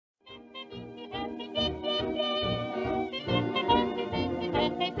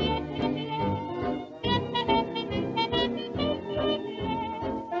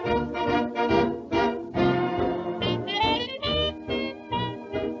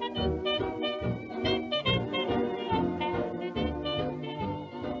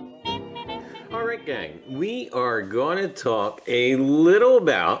Alright gang, we are going to talk a little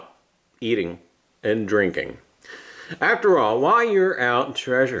about eating and drinking. After all, while you're out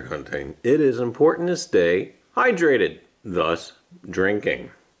treasure hunting, it is important to stay hydrated, thus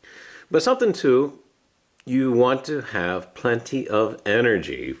drinking. But something too, you want to have plenty of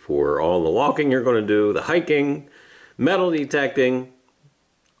energy for all the walking you're going to do, the hiking, metal detecting,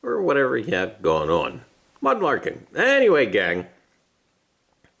 or whatever you have going on. Mudlarking. Anyway gang,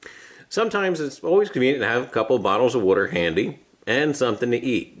 sometimes it's always convenient to have a couple of bottles of water handy and something to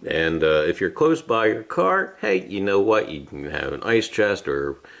eat. And if you're close by your car, hey, you know what? You can have an ice chest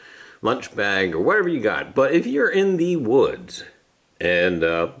or lunch bag or whatever you got. But if you're in the woods and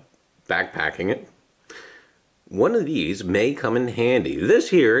backpacking it, one of these may come in handy.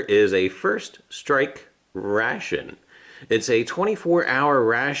 This here is a first strike ration. It's a 24-hour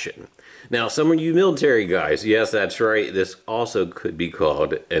ration. Now, some of you military guys, yes, that's right, this also could be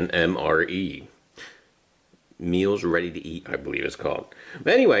called an MRE. Meals Ready to Eat, I believe it's called.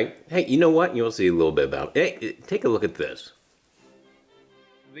 But anyway, hey, you know what? You'll see a little bit about it. Hey, take a look at this.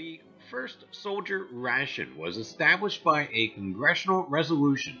 The first soldier ration was established by a congressional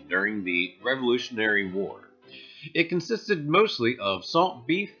resolution during the Revolutionary War. It consisted mostly of salt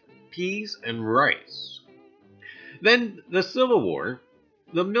beef, peas, and rice. Then, the Civil War,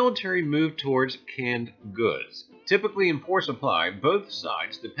 the military moved towards canned goods. Typically in poor supply, both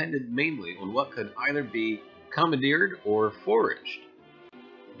sides depended mainly on what could either be commandeered or foraged.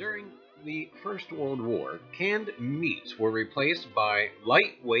 During the First World War, canned meats were replaced by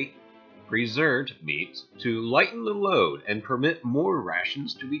lightweight, preserved meats to lighten the load and permit more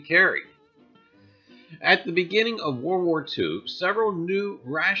rations to be carried. At the beginning of World War II, several new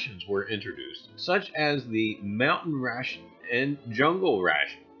rations were introduced, such as the mountain ration and jungle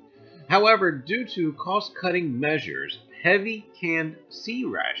ration. However, due to cost-cutting measures, heavy canned sea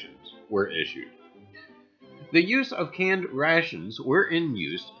rations were issued. The use of canned rations were in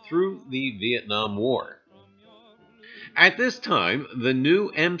use through the Vietnam War. At this time, the new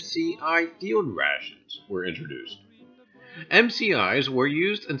MCI field rations were introduced. MCIs were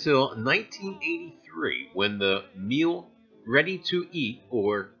used until 1983 when the Meal Ready to Eat,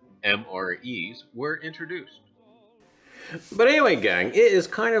 or MREs, were introduced. But anyway, gang, it is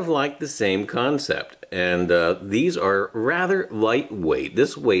kind of like the same concept, and these are rather lightweight.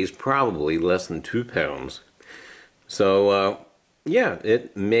 This weighs probably less than 2 pounds. So, yeah,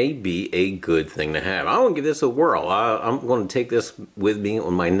 it may be a good thing to have. I want to give this a whirl. I'm going to take this with me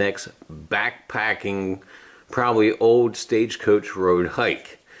on my next backpacking, probably old stagecoach road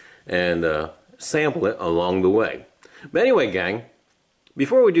hike, and sample it along the way. But anyway, gang,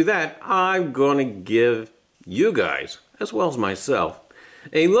 before we do that, I'm going to give you guys, as well as myself,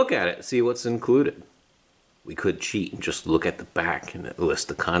 a look at it, see what's included. We could cheat and just look at the back and list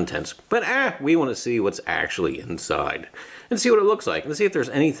the contents, but we want to see what's actually inside and see what it looks like and see if there's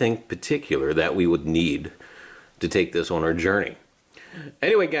anything particular that we would need to take this on our journey.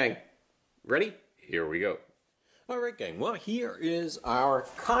 Anyway, gang, ready? Here we go. Alright, gang, well, here is our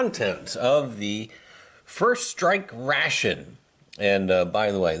contents of the first strike ration. And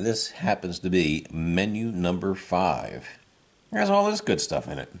by the way, this happens to be menu number 5. There's all this good stuff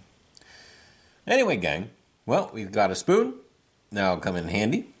in it. Anyway, gang, well, we've got a spoon. Now it'll come in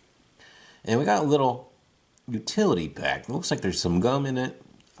handy. And we got a little utility pack. It looks like there's some gum in it.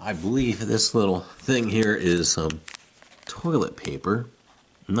 I believe this little thing here is some toilet paper.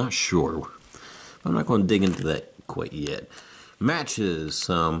 I'm not sure. I'm not going to dig into that quite yet. Matches,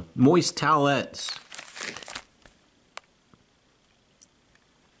 some moist towelettes.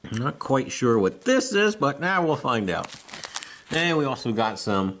 I'm not quite sure what this is, but now we'll find out. And we also got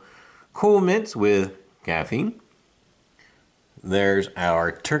some Cool Mints with caffeine. There's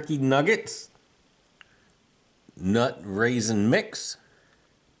our turkey nuggets, nut raisin mix,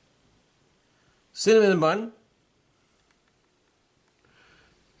 cinnamon bun,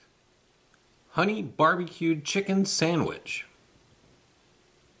 honey barbecued chicken sandwich,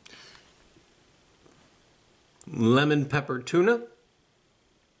 lemon pepper tuna,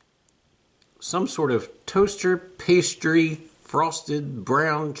 some sort of toaster pastry frosted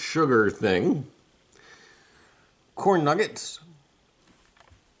brown sugar thing, corn nuggets,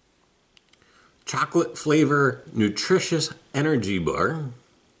 chocolate flavor nutritious energy bar,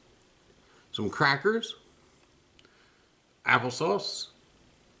 some crackers, applesauce,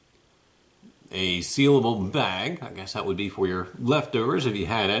 a sealable bag. I guess that would be for your leftovers if you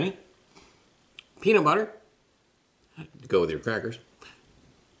had any. Peanut butter. Go with your crackers.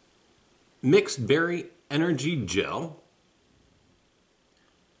 Mixed berry energy gel.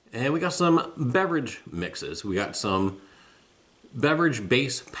 And we got some beverage mixes. We got some beverage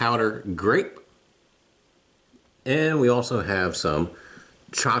base powder grape. And we also have some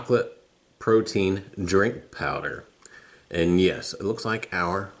chocolate protein drink powder. And yes, it looks like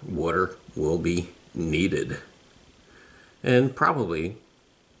our water will be needed. And probably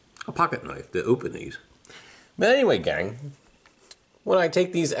a pocket knife to open these. But anyway, gang, when I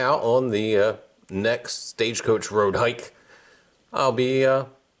take these out on the next Stagecoach Road hike, I'll be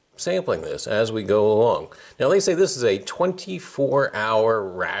sampling this as we go along. Now, they say this is a 24-hour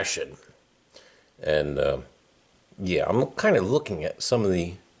ration. And yeah, I'm kind of looking at some of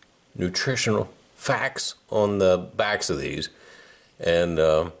the nutritional facts on the backs of these. And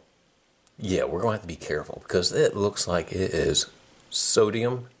yeah, we're going to have to be careful because it looks like it is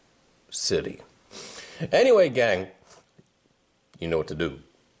Sodium City. Anyway, gang, you know what to do.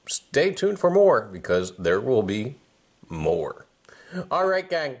 Stay tuned for more because there will be more. All right,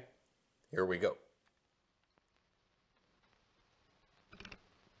 gang, here we go.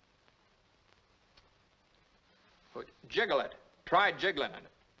 Jiggle it. Try jiggling it.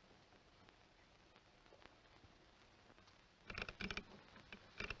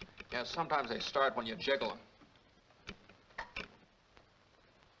 Yeah, sometimes they start when you jiggle them.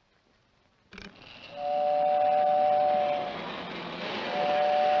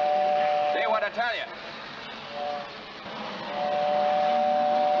 See what I tell you?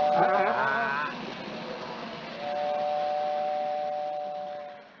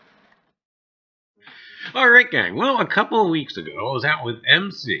 Alright, gang, well, a couple of weeks ago I was out with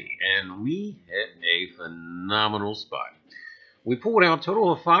MC and we hit a phenomenal spot. We pulled out a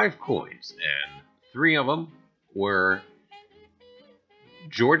total of 5 coins, and 3 of them were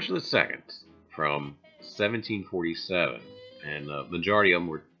George II from 1747, and the majority of them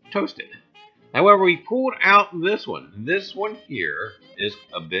were toasted. However, we pulled out this one. This one here is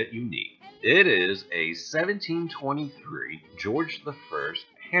a bit unique. It is a 1723 George I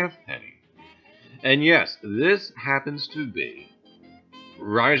halfpenny. And yes, this happens to be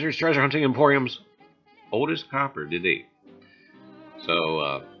Reiser's Treasure Hunting Emporium's oldest copper to date.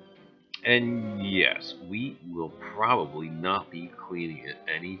 So, and yes, we will probably not be cleaning it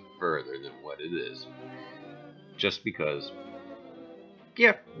any further than what it is. Just because,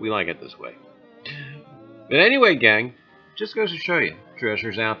 yeah, we like it this way. But anyway, gang, just goes to show you,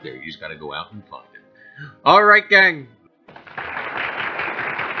 treasure's out there. You just gotta go out and find it. Alright, gang.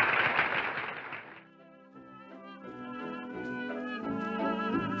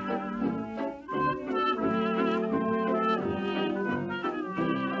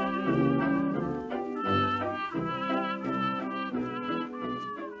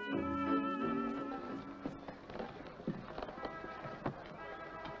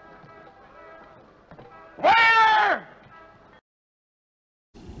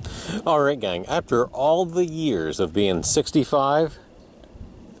 Alright, gang, after all the years of being 65,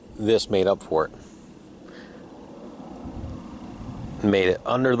 this made up for it. Made it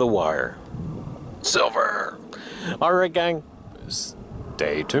under the wire. Silver! Alright, gang,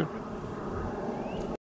 stay tuned.